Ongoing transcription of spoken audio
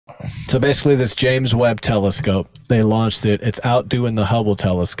So basically, this James Webb Telescope, they launched it. It's outdoing the Hubble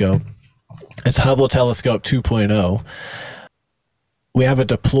Telescope. It's Hubble Telescope 2.0. We have a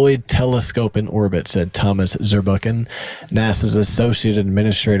deployed telescope in orbit, said Thomas Zurbuchen, NASA's Associate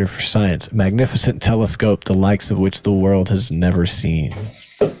Administrator for Science. Magnificent telescope, the likes of which the world has never seen.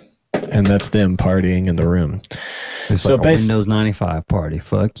 And that's them partying in the room. It's so like a Windows 95 party.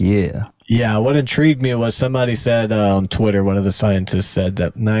 Fuck yeah. Yeah, what intrigued me was somebody said on Twitter, one of the scientists said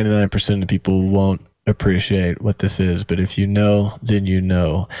that 99% of people won't appreciate what this is, but if you know, then you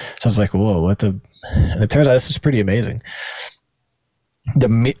know. So I was like, whoa, what the... And it turns out this is pretty amazing.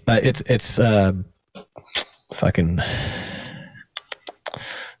 It's fucking...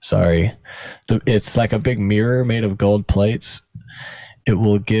 Sorry. It's like a big mirror made of gold plates.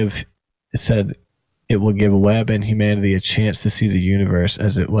 It said it will give Webb and humanity a chance to see the universe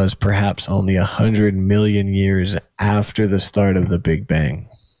as it was perhaps only 100 million years after the start of the Big Bang.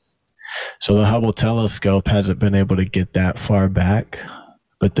 So the Hubble telescope hasn't been able to get that far back,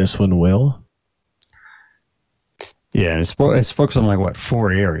 but this one will. Yeah, and it's focused on like what,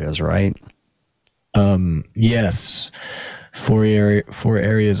 4 areas, right? Yes, four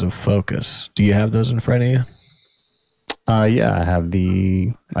areas of focus. Do you have those in front of you? Yeah,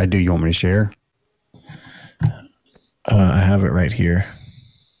 I do. You want me to share? I have it right here.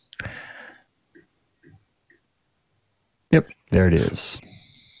 Yep, there it is.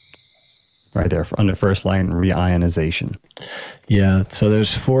 Right there on the first line, reionization. Yeah, so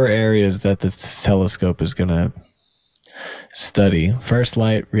there's 4 areas that this telescope is going to study. First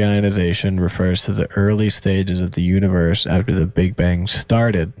light reionization refers to the early stages of the universe after the Big Bang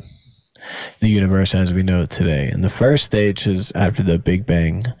started the universe as we know it today. In the first stages after the Big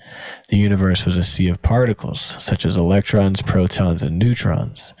Bang, the universe was a sea of particles, such as electrons, protons, and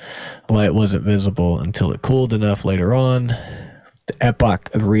neutrons. Light wasn't visible until it cooled enough later on. The epoch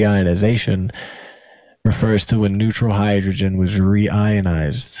of reionization refers to when neutral hydrogen was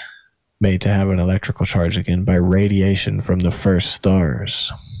reionized, made to have an electrical charge again by radiation from the first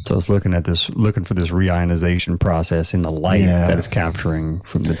stars. So it's looking for this reionization process in the light that is capturing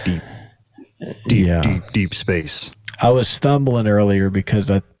from the deep space. I was stumbling earlier because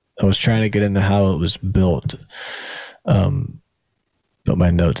I was trying to get into how it was built, but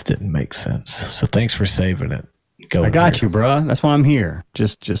my notes didn't make sense. So thanks for saving it. I got you, bro. That's why I'm here.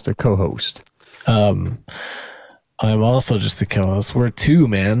 Just a co-host. I'm also just a co-host. We're 2,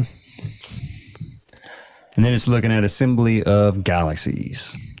 man. And then it's looking at assembly of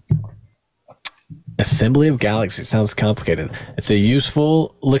galaxies. Assembly of galaxies sounds complicated.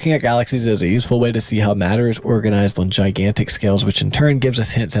 Looking at galaxies is a useful way to see how matter is organized on gigantic scales, which in turn gives us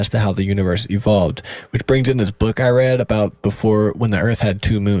hints as to how the universe evolved, which brings in this book I read about before when the Earth had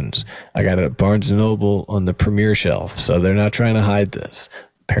 2 moons. I got it at Barnes & Noble on the premiere shelf, so they're not trying to hide this.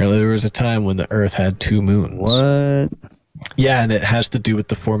 Apparently there was a time when the Earth had 2 moons. What? Yeah, and it has to do with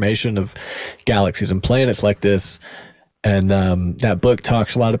the formation of galaxies and planets like this. And that book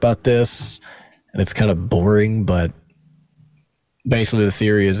talks a lot about this. And it's kind of boring, but basically the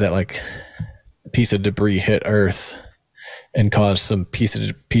theory is that like a piece of debris hit Earth and caused some piece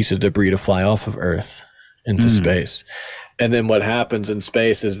of debris to fly off of Earth into space. And then what happens in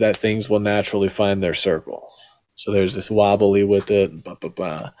space is that things will naturally find their circle. So there's this wobbly with it, blah, blah,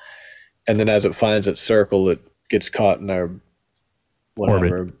 blah. And then as it finds its circle, it gets caught in our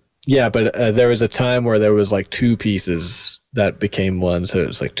whatever. Orbit. Yeah, but there was a time where there was like 2 pieces that became one, so it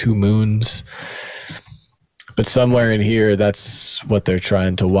was like 2 moons. But somewhere in here, that's what they're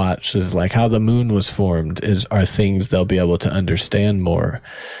trying to watch, is like how the moon was formed are things they'll be able to understand more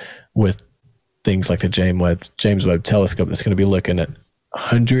with things like the James Webb Telescope that's going to be looking at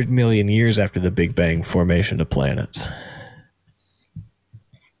 100 million years after the Big Bang formation of planets.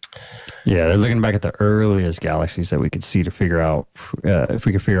 Yeah, they're looking back at the earliest galaxies that we could see to figure out if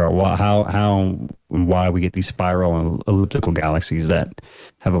we could figure out how and why we get these spiral and elliptical galaxies that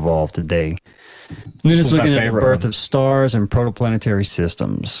have evolved today. And then it's looking at the birth of stars and protoplanetary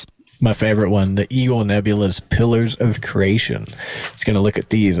systems. My favorite one, the Eagle Nebula's Pillars of Creation. It's going to look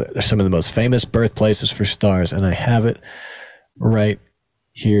at these. They're some of the most famous birthplaces for stars, and I have it right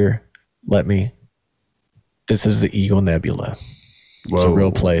here. This is the Eagle Nebula. It's a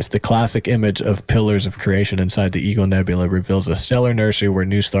real place. The classic image of pillars of creation inside the Eagle Nebula reveals a stellar nursery where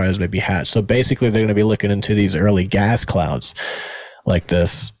new stars may be hatched. So basically, they're going to be looking into these early gas clouds like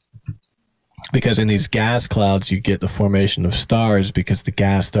this. Because in these gas clouds, you get the formation of stars because the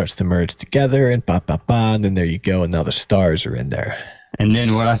gas starts to merge together and and then there you go. And now the stars are in there. And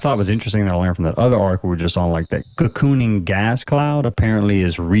then what I thought was interesting that I learned from that other article we're just on, like that cocooning gas cloud apparently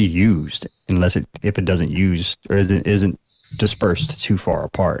is reused if it doesn't use or isn't dispersed too far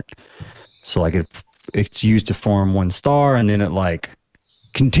apart. So like it's used to form one star, and then it like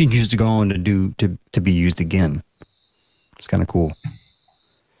continues to go on to be used again. It's kind of cool.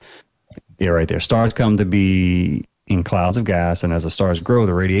 Yeah, right there. Stars come to be in clouds of gas, and as the stars grow,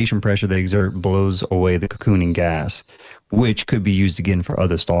 the radiation pressure they exert blows away the cocooning gas, which could be used again for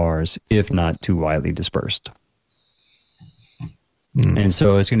other stars if not too widely dispersed. And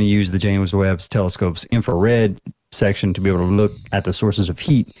so it's going to use the James Webb Telescope's infrared section to be able to look at the sources of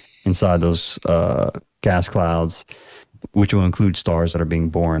heat inside those gas clouds, which will include stars that are being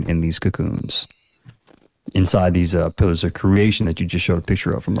born in these cocoons, inside these pillars of creation that you just showed a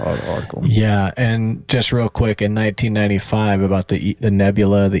picture of from the other article. Yeah, and just real quick, in 1995, about the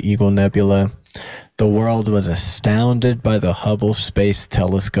nebula, the Eagle Nebula, the world was astounded by the Hubble Space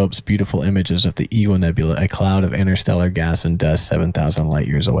Telescope's beautiful images of the Eagle Nebula, a cloud of interstellar gas and dust 7,000 light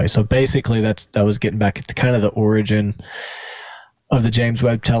years away. So basically, that was getting back to kind of the origin of the James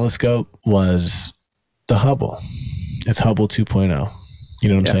Webb Telescope was the Hubble. It's Hubble 2.0. You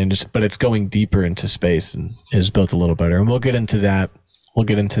know what I'm saying? But it's going deeper into space and is built a little better. And we'll get into that.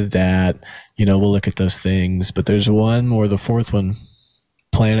 You know, we'll look at those things. But there's one more, the fourth one,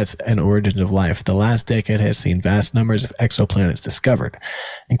 planets and origins of life. The last decade has seen vast numbers of exoplanets discovered,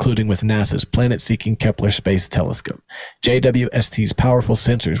 including with NASA's planet-seeking Kepler Space Telescope. JWST's powerful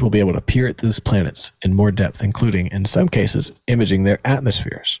sensors will be able to peer at those planets in more depth, including, in some cases, imaging their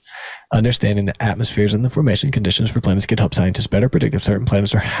atmospheres. Understanding the atmospheres and the formation conditions for planets can help scientists better predict if certain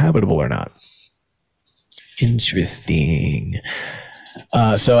planets are habitable or not. Interesting.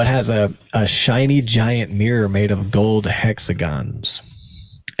 So it has a shiny giant mirror made of gold hexagons.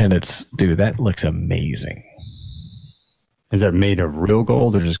 And dude, that looks amazing. Is that made of real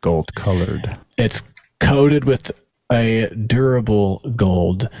gold or just gold colored? It's coated with a durable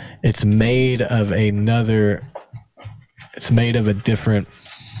gold. It's made of a different,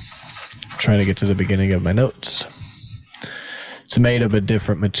 I'm trying to get to the beginning of my notes. It's made of a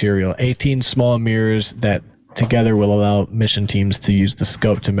different material. 18 small mirrors that together will allow mission teams to use the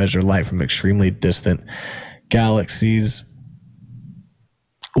scope to measure light from extremely distant galaxies.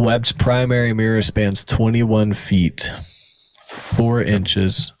 Webb's primary mirror spans 21 feet, 4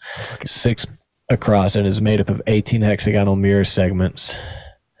 inches, 6 across, and is made up of 18 hexagonal mirror segments.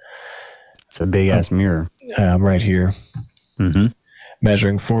 It's a big-ass mirror. I'm right here.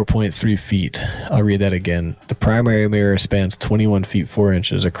 Measuring 4.3 feet. I'll read that again. The primary mirror spans 21 feet, 4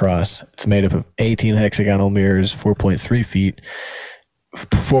 inches across. It's made up of 18 hexagonal mirrors, 4.3 feet.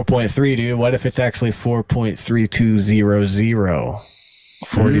 4.3, dude. What if it's actually 4.3200?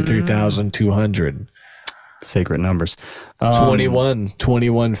 43,200. Sacred numbers.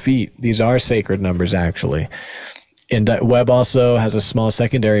 21 feet. These are sacred numbers, actually. And Webb also has a small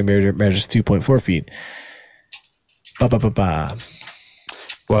secondary mirror that measures 2.4 feet.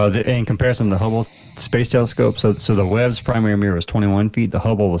 Well, in comparison to the Hubble Space Telescope, so the Webb's primary mirror was 21 feet. The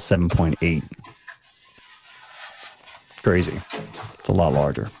Hubble was 7.8. Crazy. It's a lot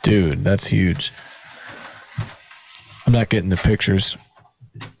larger. Dude, that's huge. I'm not getting the pictures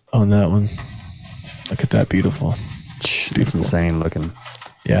on that one. Look at that. Beautiful. It's insane looking.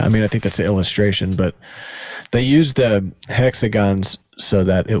 Yeah, I mean, I think that's an illustration, but they use the hexagons so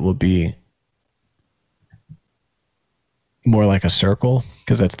that it will be more like a circle,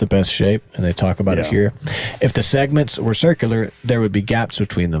 because that's the best shape, and they talk about it here. If the segments were circular, there would be gaps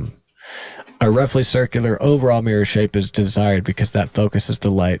between them. A roughly circular overall mirror shape is desired because that focuses the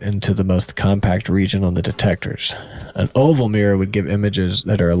light into the most compact region on the detectors. An oval mirror would give images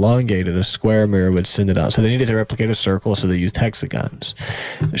that are elongated. A square mirror would send it out. So they needed to replicate a circle, so they used hexagons.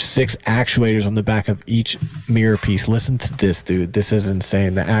 There's 6 actuators on the back of each mirror piece. Listen to this, dude. This is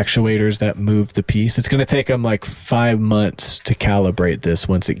insane. The actuators that move the piece. It's going to take them like 5 months to calibrate this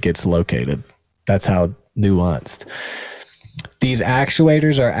once it gets located. That's how nuanced. These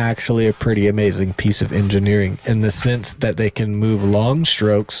actuators are actually a pretty amazing piece of engineering in the sense that they can move long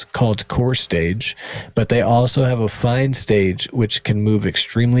strokes called core stage, but they also have a fine stage which can move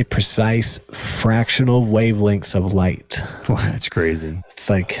extremely precise fractional wavelengths of light. Wow, that's crazy. It's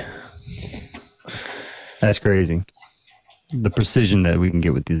like... That's crazy. The precision that we can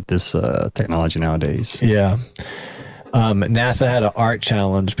get with this technology nowadays. Yeah. NASA had an art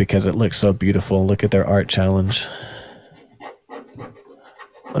challenge because it looks so beautiful. Look at their art challenge.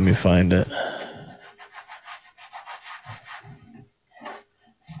 Let me find it.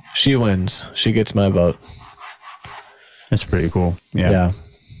 She wins. She gets my vote. That's pretty cool. Yeah.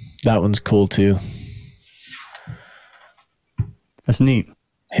 That one's cool too. That's neat.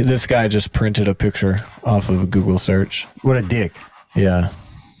 This guy just printed a picture off of Google search. What a dick. Yeah.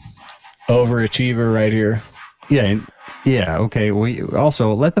 Overachiever right here. Yeah. Okay. We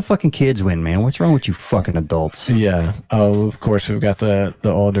also let the fucking kids win, man. What's wrong with you fucking adults? Yeah. Oh, of course we've got the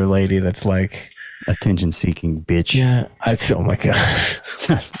older lady that's like Attention seeking bitch. yeah. Oh my god.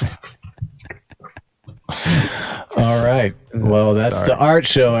 All right. Well, that's Sorry. the art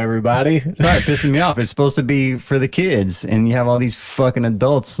show, everybody. Sorry, pissing me off. It's supposed to be for the kids, and you have all these fucking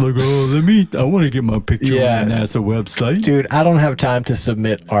adults like, I want to get my picture Yeah. on the NASA website. Dude, I don't have time to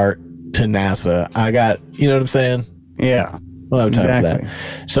submit art to NASA. I got, you know what I'm saying? Yeah. I don't have time for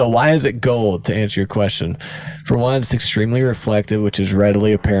that. So why is it gold, to answer your question? For one, it's extremely reflective, which is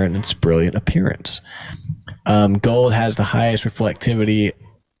readily apparent in its brilliant appearance. Gold has the highest reflectivity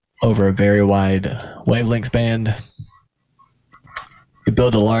over a very wide wavelength band. You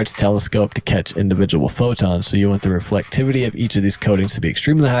build a large telescope to catch individual photons, so you want the reflectivity of each of these coatings to be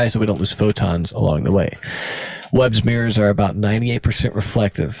extremely high so we don't lose photons along the way. Webb's mirrors are about 98%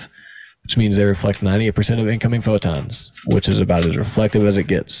 reflective, which means they reflect 98% of incoming photons, which is about as reflective as it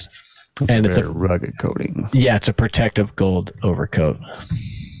gets. And it's a rugged coating. Yeah, it's a protective gold overcoat.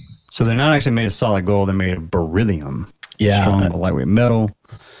 So they're not actually made of solid gold, they're made of beryllium. Yeah. Strong but lightweight metal.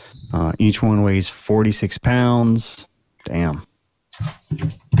 Each one weighs 46 pounds. Damn.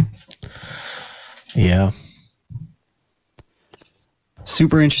 Yeah.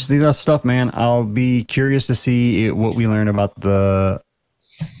 Super interesting stuff, man. I'll be curious to see what we learn about the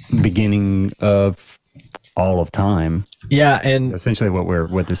beginning of all of time. Yeah, and essentially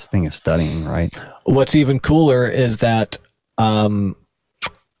what this thing is studying, right? What's even cooler is that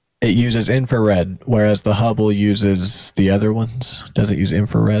it uses infrared, whereas the Hubble uses the other ones. Does it use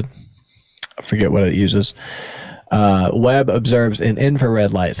infrared? I forget what it uses. Webb observes in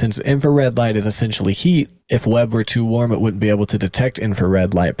infrared light. Since infrared light is essentially heat, if Webb were too warm, it wouldn't be able to detect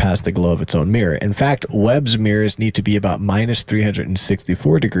infrared light past the glow of its own mirror. In fact, Webb's mirrors need to be about minus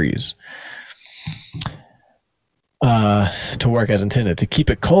 364 degrees to work as intended. To keep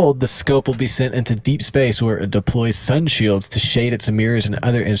it cold, the scope will be sent into deep space where it deploys sun shields to shade its mirrors and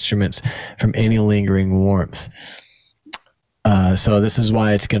other instruments from any lingering warmth. So this is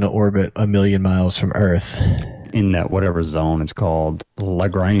why it's going to orbit 1 million miles from Earth. In that whatever zone it's called,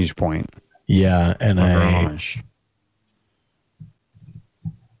 Lagrange point. Yeah, and Lagrange.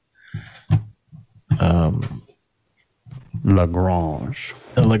 Lagrange.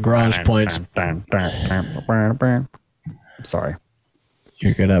 The Lagrange points. Sorry.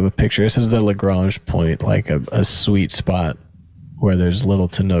 You're going to have a picture. This is the Lagrange point, like a sweet spot where there's little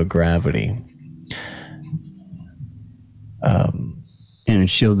to no gravity. And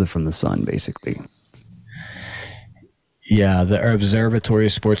it's shielded from the sun, basically. Yeah, the observatory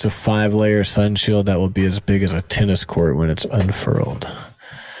sports a 5-layer sun shield that will be as big as a tennis court when it's unfurled.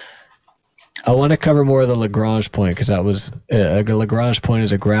 I want to cover more of the Lagrange point because that was a Lagrange point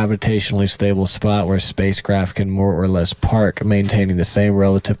is a gravitationally stable spot where spacecraft can more or less park, maintaining the same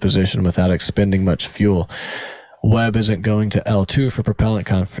relative position without expending much fuel. Webb isn't going to L2 for propellant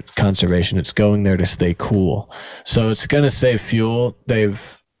conservation. It's going there to stay cool. So it's going to save fuel.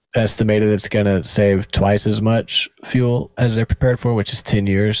 They've estimated it's going to save twice as much fuel as they're prepared for, which is 10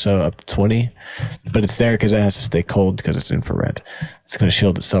 years, so up to 20. But it's there because it has to stay cold because it's infrared. It's going to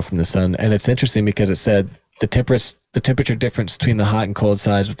shield itself from the sun. And it's interesting because it said the temperature difference between the hot and cold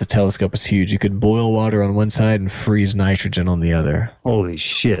sides with the telescope is huge. You could boil water on one side and freeze nitrogen on the other. Holy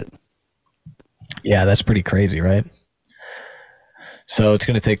shit. Yeah, that's pretty crazy, right? So it's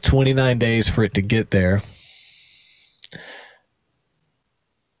going to take 29 days for it to get there.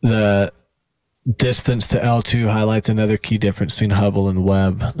 The distance to L2 highlights another key difference between Hubble and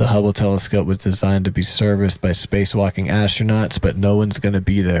Webb. The Hubble telescope was designed to be serviced by spacewalking astronauts, but no one's going to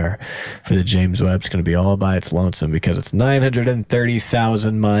be there for the James Webb. It's going to be all by its lonesome because it's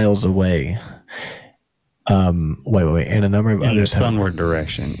 930,000 miles away. Wait, and a number of others. Sunward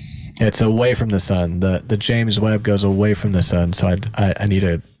direction. It's away from the sun. The James Webb goes away from the sun, so I need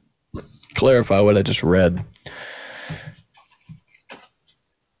to clarify what I just read.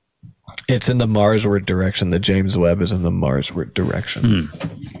 It's in the Marsward direction. The James Webb is in the Marsward direction.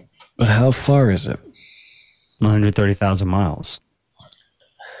 But how far is it? 130,000 miles.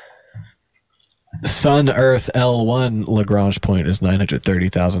 Sun Earth L1 Lagrange point is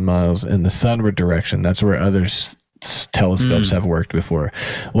 930,000 miles in the sunward direction. That's where other telescopes have worked before.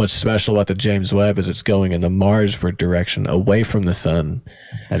 What's special about the James Webb is it's going in the Marsward direction away from the sun.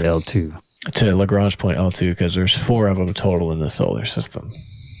 At L2. To Lagrange point L2 because there's 4 of them total in the solar system.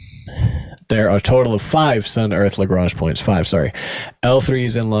 There are a total of 5 Sun-Earth Lagrange points. 5, sorry. L3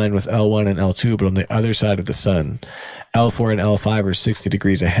 is in line with L1 and L2, but on the other side of the sun. L4 and L5 are 60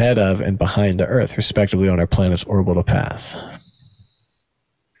 degrees ahead of and behind the Earth, respectively, on our planet's orbital path.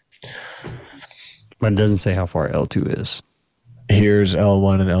 But it doesn't say how far L2 is. Here's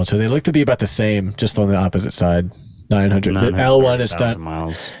L1 and L2. They look to be about the same, just on the opposite side. 900. The L1 is done.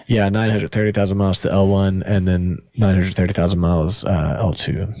 Miles. Yeah, 930,000 miles to L1, and then 930,000 miles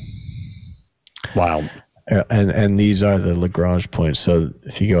L2. Wow. And these are the Lagrange points. So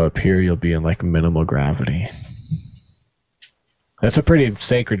if you go up here, you'll be in like minimal gravity. That's a pretty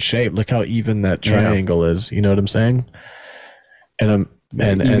sacred shape. Look how even that triangle is. You know what I'm saying? And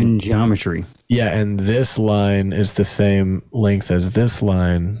even geometry. Yeah, and this line is the same length as this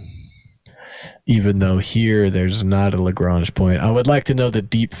line, even though here there's not a Lagrange point. I would like to know the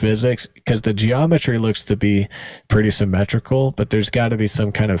deep physics, because the geometry looks to be pretty symmetrical, but there's got to be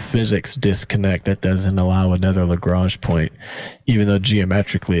some kind of physics disconnect that doesn't allow another Lagrange point, even though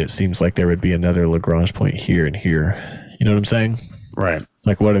geometrically it seems like there would be another Lagrange point here and here. You know what I'm saying? Right.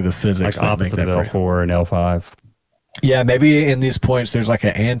 Like, what are the physics like opposite of L4 and L5? Yeah, maybe in these points there's like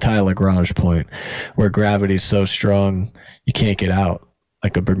an anti-Lagrange point where gravity is so strong you can't get out,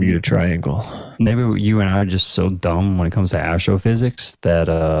 like a Bermuda Triangle. Maybe you and I are just so dumb when it comes to astrophysics that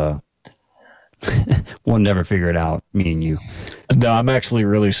we'll never figure it out, me and you. No, I'm actually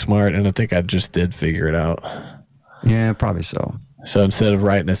really smart, and I think I just did figure it out. Yeah, probably so. So instead of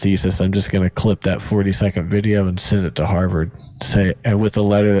writing a thesis, I'm just going to clip that 40-second video and send it to Harvard. And with a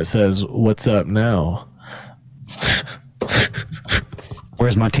letter that says, "What's up now?"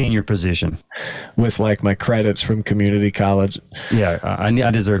 Where's my tenure position? With like my credits from community college. Yeah,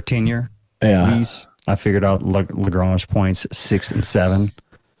 I deserve tenure. Yeah. Please. I figured out Lagrange points 6 and 7.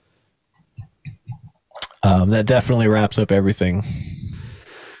 That definitely wraps up everything.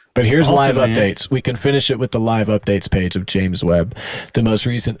 But here's live updates. We can finish it with the live updates page of James Webb. The most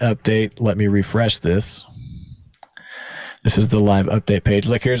recent update, let me refresh this. This is the live update page.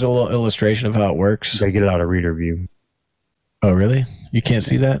 Look, here's a little illustration of how it works. Gotta get it out of reader view. Oh, really? You can't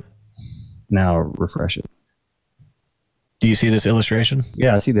see that? Now refresh it. Do you see this illustration?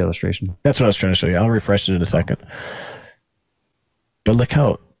 Yeah, I see the illustration. That's what I was trying to show you. I'll refresh it in a second. But look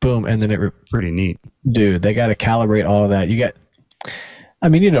how, boom, and then it... Pretty neat. Dude, they got to calibrate all of that. You got... I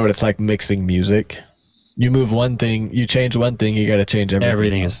mean, you know what it's like mixing music. You move one thing, you change one thing, you got to change everything.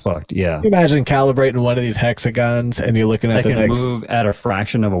 Everything else. is fucked, yeah. Can you imagine calibrating one of these hexagons and you're looking at the next... move at a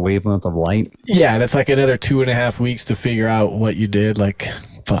fraction of a wavelength of light. Yeah, and it's like another 2.5 weeks to figure out what you did. Like,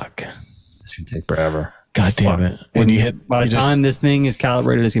 fuck. It's going to take forever. God damn it. When you hit... By the time this thing is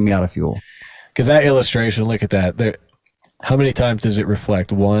calibrated, it's going to be out of fuel. Because that illustration, look at that. There, how many times does it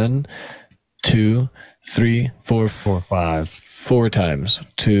reflect? 1, 2, 3, 4, 5. 4 times.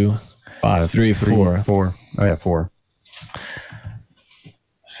 2, 5, 3, 4. 4. Oh, yeah, 4.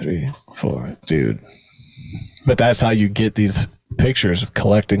 3, 4. Dude. But that's how you get these pictures of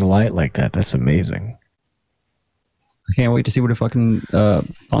collecting light like that. That's amazing. I can't wait to see what it fucking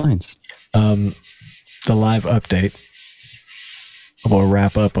finds. The live update. We'll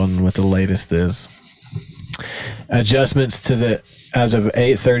wrap up on what the latest is. Adjustments to the, as of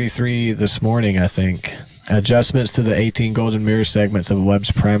 8:33 this morning, I think. Adjustments to the 18 golden mirror segments of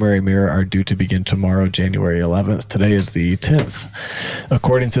Webb's primary mirror are due to begin tomorrow, January 11th. Today is the 10th.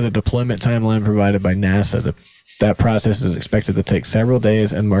 According to the deployment timeline provided by NASA, that process is expected to take several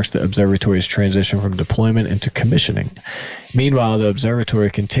days and marks the observatory's transition from deployment into commissioning. Meanwhile, the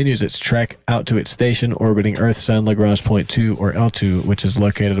observatory continues its trek out to its station orbiting Earth-Sun Lagrange Point 2, or L2, which is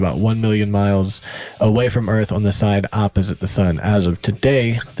located about 1 million miles away from Earth on the side opposite the Sun. As of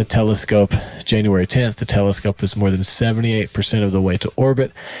today, the telescope, January 10th, the telescope is more than 78% of the way to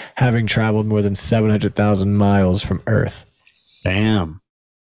orbit, having traveled more than 700,000 miles from Earth. Damn.